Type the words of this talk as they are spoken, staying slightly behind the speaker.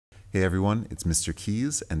Hey everyone, it's Mr.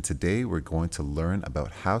 Keys, and today we're going to learn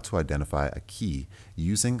about how to identify a key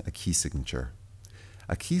using a key signature.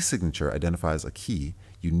 A key signature identifies a key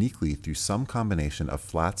uniquely through some combination of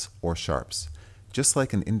flats or sharps, just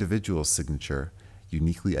like an individual's signature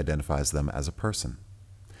uniquely identifies them as a person.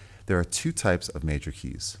 There are two types of major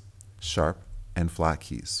keys, sharp and flat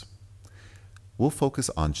keys. We'll focus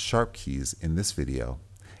on sharp keys in this video,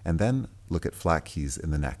 and then look at flat keys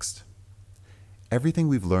in the next. Everything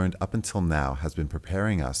we've learned up until now has been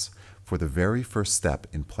preparing us for the very first step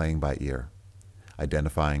in playing by ear,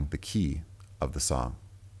 identifying the key of the song.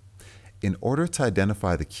 In order to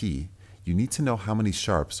identify the key, you need to know how many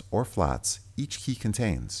sharps or flats each key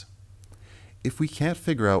contains. If we can't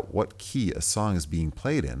figure out what key a song is being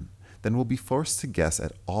played in, then we'll be forced to guess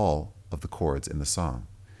at all of the chords in the song,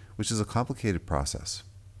 which is a complicated process.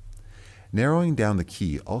 Narrowing down the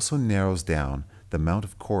key also narrows down the amount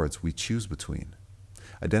of chords we choose between.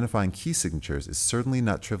 Identifying key signatures is certainly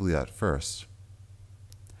not trivial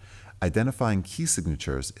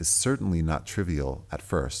at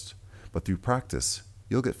first. But through practice,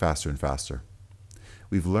 you'll get faster and faster.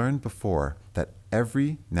 We've learned before that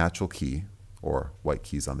every natural key, or white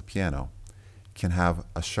keys on the piano, can have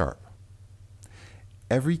a sharp.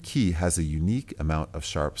 Every key has a unique amount of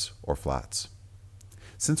sharps or flats.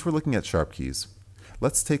 Since we're looking at sharp keys,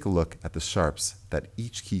 let's take a look at the sharps that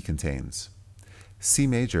each key contains. C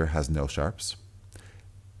major has no sharps,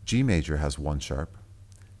 G major has one sharp,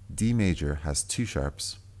 D major has two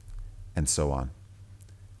sharps, and so on.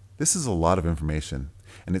 This is a lot of information,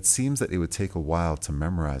 and it seems that it would take a while to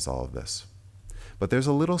memorize all of this. But there's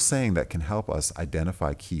a little saying that can help us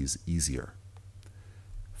identify keys easier.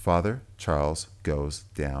 Father Charles goes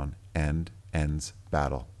down, end, ends,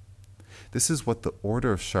 battle. This is what the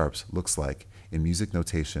order of sharps looks like in music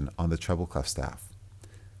notation on the treble clef staff.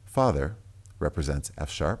 Father represents F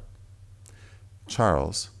sharp,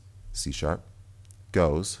 Charles, C sharp,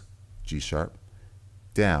 goes, G sharp,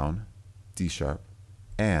 down, D sharp,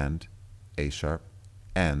 and A sharp,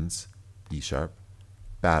 ends, E sharp,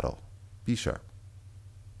 battle, B sharp.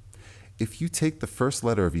 If you take the first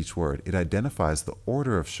letter of each word, it identifies the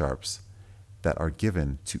order of sharps that are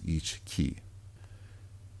given to each key.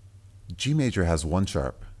 G major has one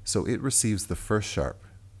sharp, so it receives the first sharp,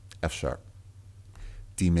 F sharp.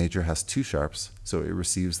 D major has two sharps, so it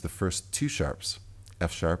receives the first two sharps,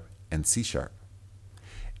 F sharp and C sharp.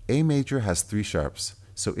 A major has three sharps,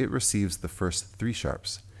 so it receives the first three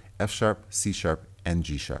sharps, F sharp, C sharp, and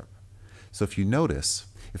G sharp. So if you notice,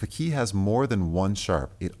 if a key has more than one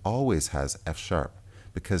sharp, it always has F sharp,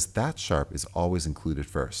 because that sharp is always included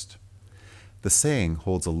first. The saying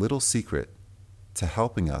holds a little secret to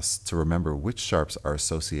helping us to remember which sharps are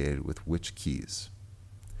associated with which keys.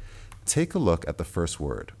 Take a look at the first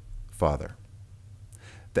word, father.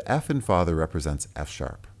 The F in father represents F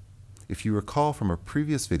sharp. If you recall from a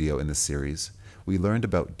previous video in this series, we learned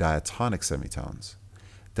about diatonic semitones.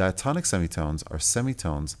 Diatonic semitones are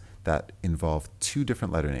semitones that involve two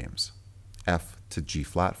different letter names, F to G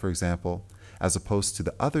flat, for example, as opposed to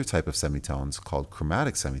the other type of semitones called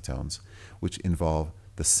chromatic semitones, which involve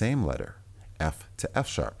the same letter, F to F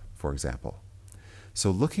sharp, for example. So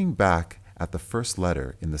looking back at the first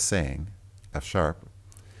letter in the saying, F sharp,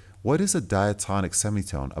 what is a diatonic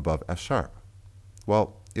semitone above F sharp?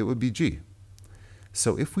 Well, it would be G.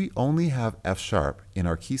 So if we only have F sharp in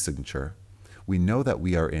our key signature, we know that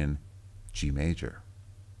we are in G major.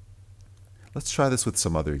 Let's try this with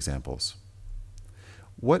some other examples.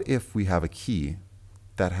 What if we have a key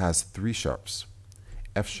that has three sharps,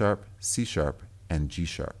 F sharp, C sharp, and G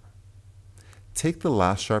sharp? Take the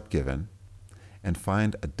last sharp given and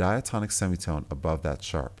find a diatonic semitone above that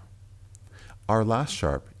sharp. Our last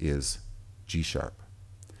sharp is G sharp.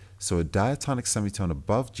 So a diatonic semitone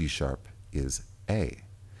above G sharp is A.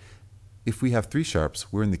 If we have three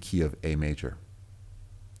sharps, we're in the key of A major.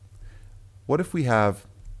 What if we have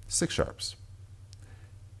six sharps?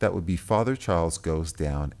 That would be Father Charles goes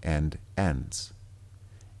down and ends.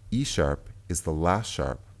 E sharp is the last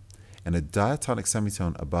sharp, and a diatonic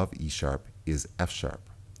semitone above E sharp is F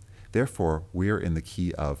sharp. Therefore, we are in the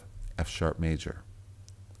key of F sharp major.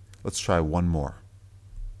 Let's try one more.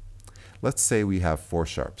 Let's say we have four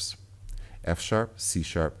sharps, F sharp, C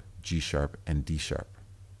sharp, G sharp, and D sharp.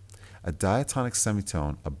 A diatonic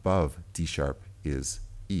semitone above D sharp is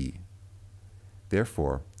E.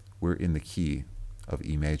 Therefore, we're in the key of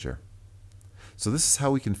E major. So this is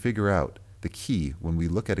how we can figure out the key when we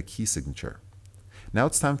look at a key signature. Now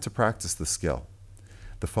it's time to practice the skill.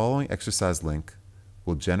 The following exercise link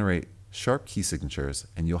will generate sharp key signatures,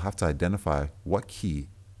 and you'll have to identify what key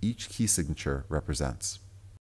each key signature represents.